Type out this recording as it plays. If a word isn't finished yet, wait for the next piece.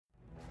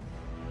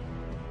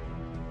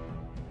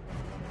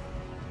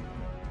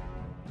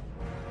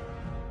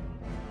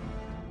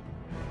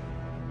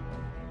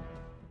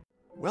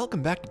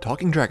Welcome back to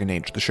Talking Dragon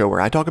Age, the show where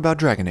I talk about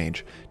Dragon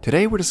Age.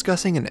 Today we're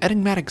discussing an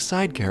enigmatic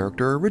side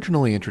character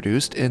originally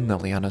introduced in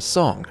Liliana's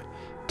song,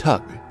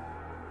 Tug.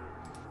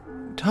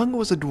 Tug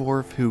was a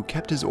dwarf who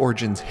kept his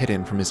origins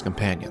hidden from his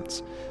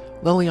companions.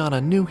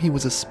 Liliana knew he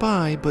was a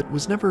spy, but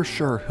was never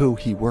sure who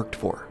he worked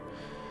for.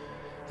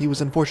 He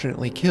was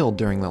unfortunately killed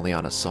during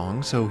Liliana's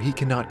song, so he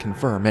cannot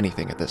confirm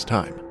anything at this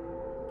time.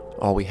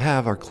 All we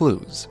have are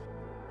clues.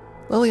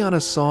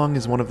 Liliana's song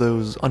is one of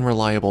those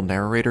unreliable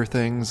narrator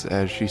things,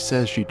 as she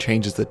says she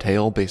changes the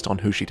tale based on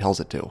who she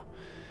tells it to.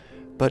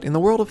 But in the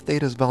World of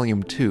Theda's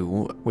Volume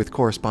 2, with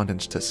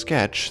correspondence to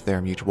Sketch,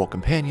 their mutual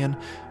companion,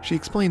 she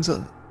explains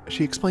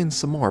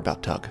some more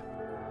about Tug.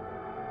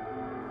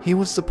 He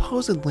was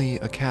supposedly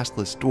a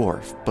casteless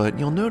dwarf, but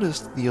you'll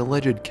notice the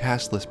alleged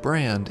casteless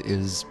brand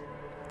is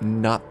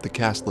not the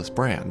casteless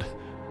brand.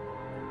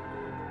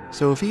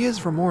 So if he is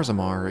from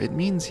Orzammar, it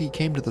means he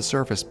came to the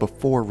surface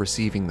before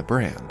receiving the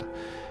brand.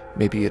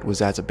 Maybe it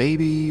was as a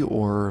baby,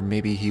 or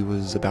maybe he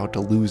was about to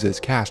lose his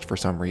caste for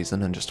some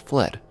reason and just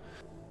fled.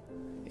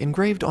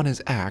 Engraved on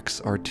his axe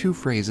are two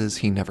phrases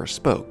he never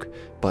spoke,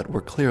 but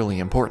were clearly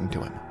important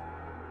to him.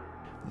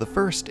 The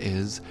first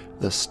is,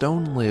 "The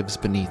stone lives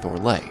beneath or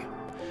lay."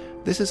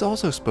 This is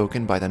also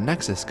spoken by the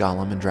Nexus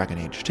Golem in Dragon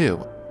Age 2,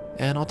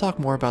 and I'll talk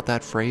more about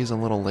that phrase a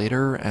little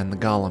later and the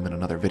Golem in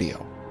another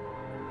video.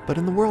 But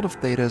in the World of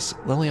Thedas,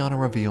 Liliana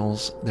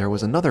reveals there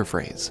was another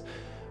phrase,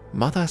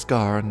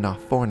 Mathasgar na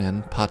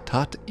fornin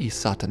patat I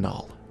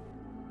satanal.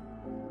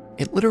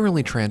 It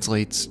literally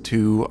translates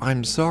to,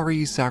 "I'm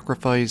sorry,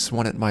 sacrifice,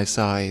 one at my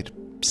side,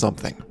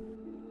 something."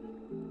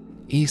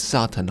 I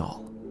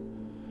satanal.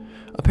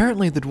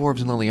 Apparently the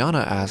dwarves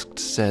Liliana asked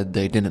said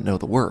they didn't know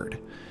the word.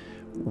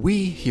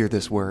 We hear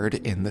this word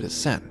in The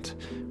Descent,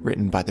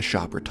 written by the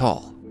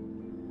Shabratal.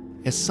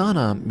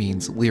 Isana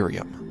means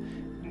Lyrium.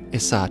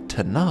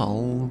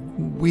 Isatanal,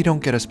 we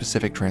don't get a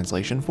specific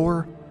translation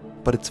for,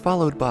 but it's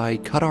followed by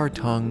cut our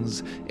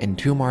tongues,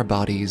 entomb our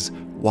bodies,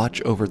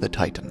 watch over the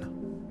Titan.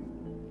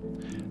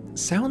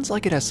 Sounds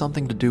like it has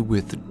something to do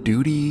with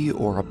duty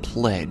or a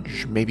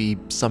pledge, maybe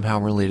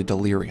somehow related to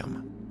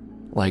Lyrium.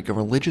 Like a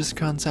religious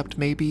concept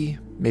maybe?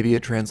 Maybe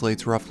it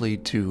translates roughly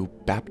to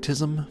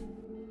baptism?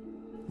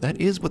 That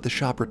is what the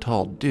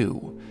Shabratal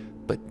do,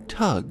 but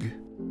Tug...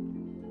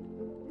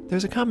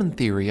 There's a common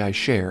theory I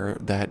share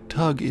that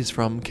Tug is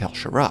from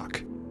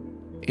Kel-Sharrak.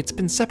 It's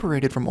been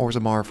separated from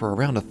Orzammar for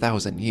around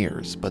 1,000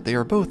 years, but they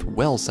are both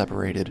well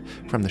separated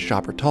from the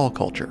Shabratal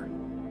culture.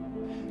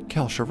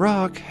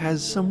 Kel-Sharrak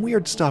has some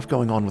weird stuff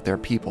going on with their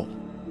people.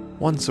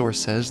 One source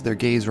says their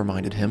gaze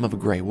reminded him of a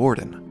Grey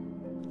Warden.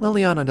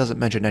 Liliana doesn't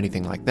mention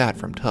anything like that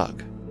from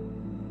Tug.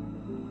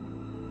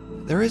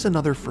 There is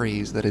another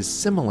phrase that is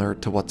similar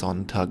to what's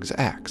on Tug's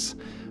axe,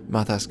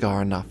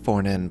 Mathasgar na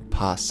fornin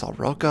pa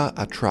salroka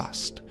a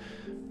trust.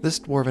 This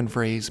dwarven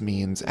phrase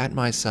means, "At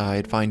my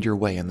side, find your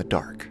way in the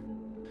dark."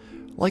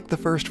 Like the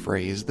first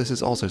phrase, this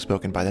is also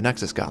spoken by the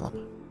Nexus Golem.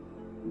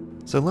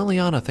 So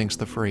Liliana thinks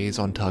the phrase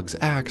on Tug's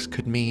axe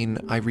could mean,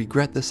 "I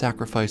regret the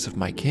sacrifice of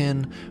my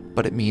kin,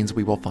 but it means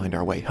we will find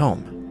our way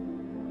home."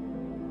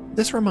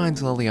 This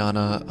reminds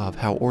Liliana of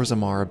how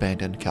Orzammar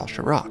abandoned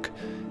Kel-Sharrak,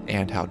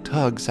 and how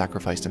Tug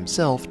sacrificed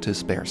himself to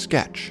spare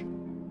Sketch.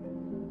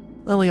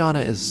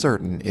 Liliana is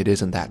certain it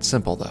isn't that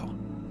simple, though.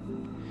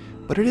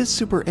 But it is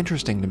super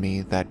interesting to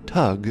me that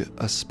Tug,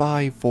 a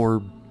spy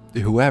for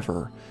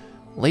whoever,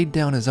 laid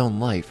down his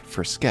own life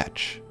for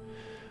Sketch.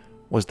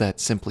 Was that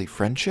simply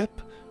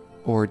friendship?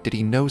 Or did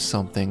he know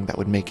something that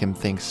would make him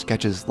think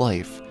Sketch's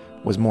life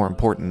was more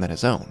important than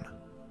his own?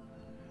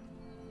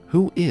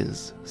 Who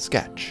is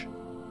Sketch?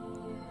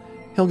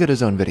 He'll get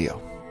his own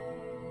video.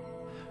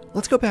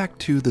 Let's go back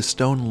to "The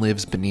stone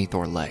lives beneath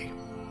or lay."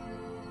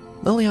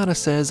 Liliana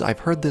says I've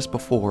heard this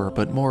before,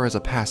 but more as a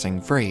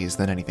passing phrase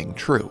than anything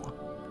true.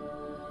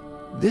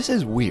 This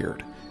is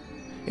weird.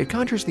 It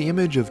conjures the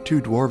image of two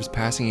dwarves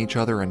passing each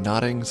other and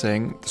nodding,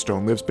 saying, "The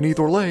stone lives beneath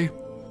or lay."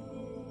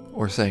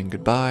 Or saying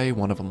goodbye,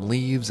 one of them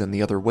leaves and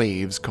the other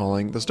waves,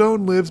 calling, "The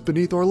stone lives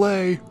beneath or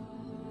lay."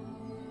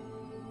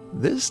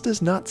 This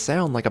does not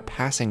sound like a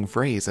passing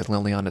phrase as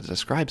Liliana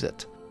describes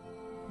it.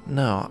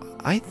 No,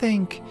 I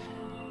think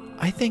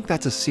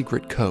that's a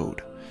secret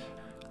code.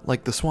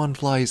 Like the swan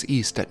flies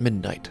east at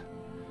midnight.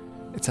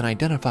 It's an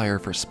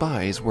identifier for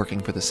spies working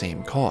for the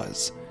same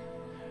cause.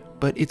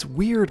 But it's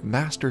weird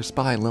master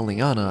spy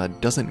Liliana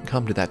doesn't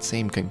come to that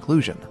same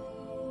conclusion.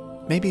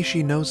 Maybe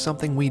she knows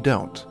something we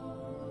don't.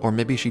 Or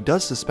maybe she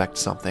does suspect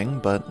something,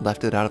 but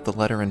left it out of the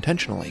letter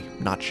intentionally,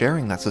 not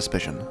sharing that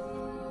suspicion.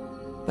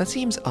 That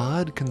seems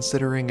odd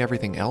considering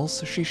everything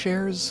else she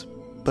shares,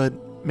 but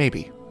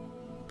maybe.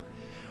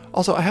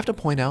 Also, I have to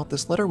point out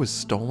this letter was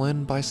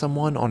stolen by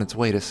someone on its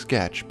way to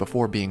Sketch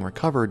before being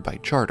recovered by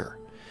Charter.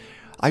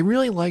 I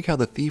really like how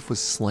the thief was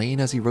slain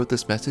as he wrote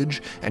this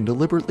message and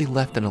deliberately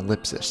left an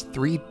ellipsis,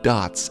 3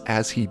 dots,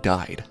 as he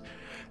died.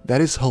 That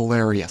is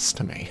hilarious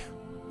to me.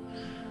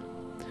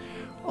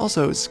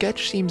 Also,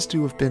 Sketch seems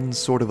to have been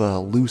sort of a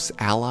loose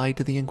ally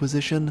to the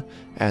Inquisition,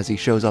 as he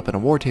shows up in a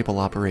war table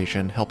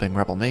operation helping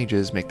rebel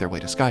mages make their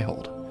way to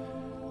Skyhold.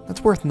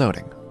 That's worth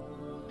noting.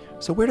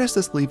 So where does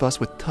this leave us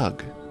with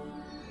Tug?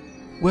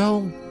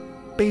 Well,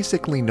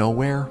 basically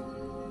nowhere.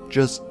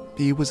 Just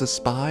he was a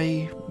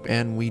spy,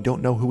 and we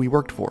don't know who he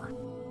worked for.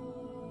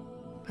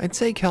 I'd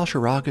say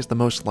Kalsharok is the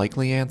most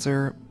likely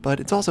answer, but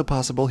it's also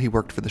possible he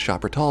worked for the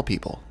Shoppertal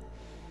people.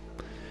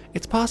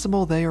 It's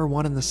possible they are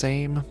one and the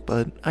same,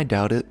 but I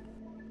doubt it.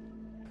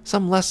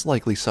 Some less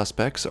likely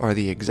suspects are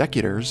the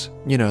executors,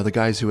 you know, the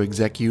guys who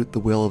execute the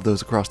will of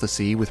those across the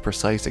sea with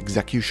precise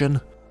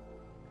execution.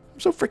 I'm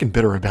so freaking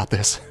bitter about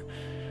this.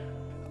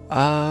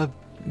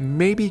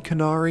 Maybe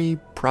Qunari,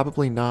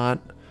 probably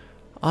not.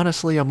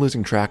 Honestly, I'm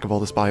losing track of all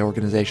the spy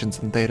organizations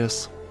in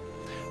Thedas.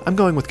 I'm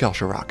going with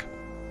Kalsharok.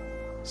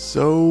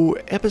 So,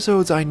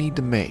 episodes I need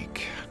to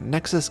make.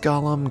 Nexus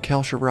Golem,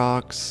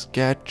 Kalsharok,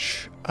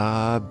 Sketch,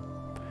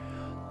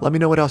 let me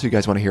know what else you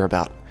guys want to hear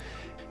about.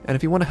 And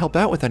if you want to help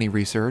out with any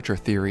research or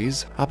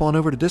theories, hop on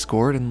over to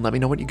Discord and let me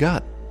know what you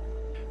got.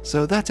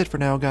 So that's it for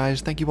now,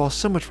 guys. Thank you all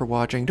so much for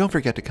watching. Don't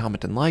forget to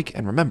comment and like,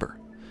 and remember,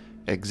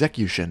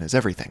 execution is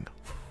everything.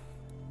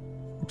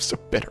 I'm so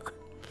bitter.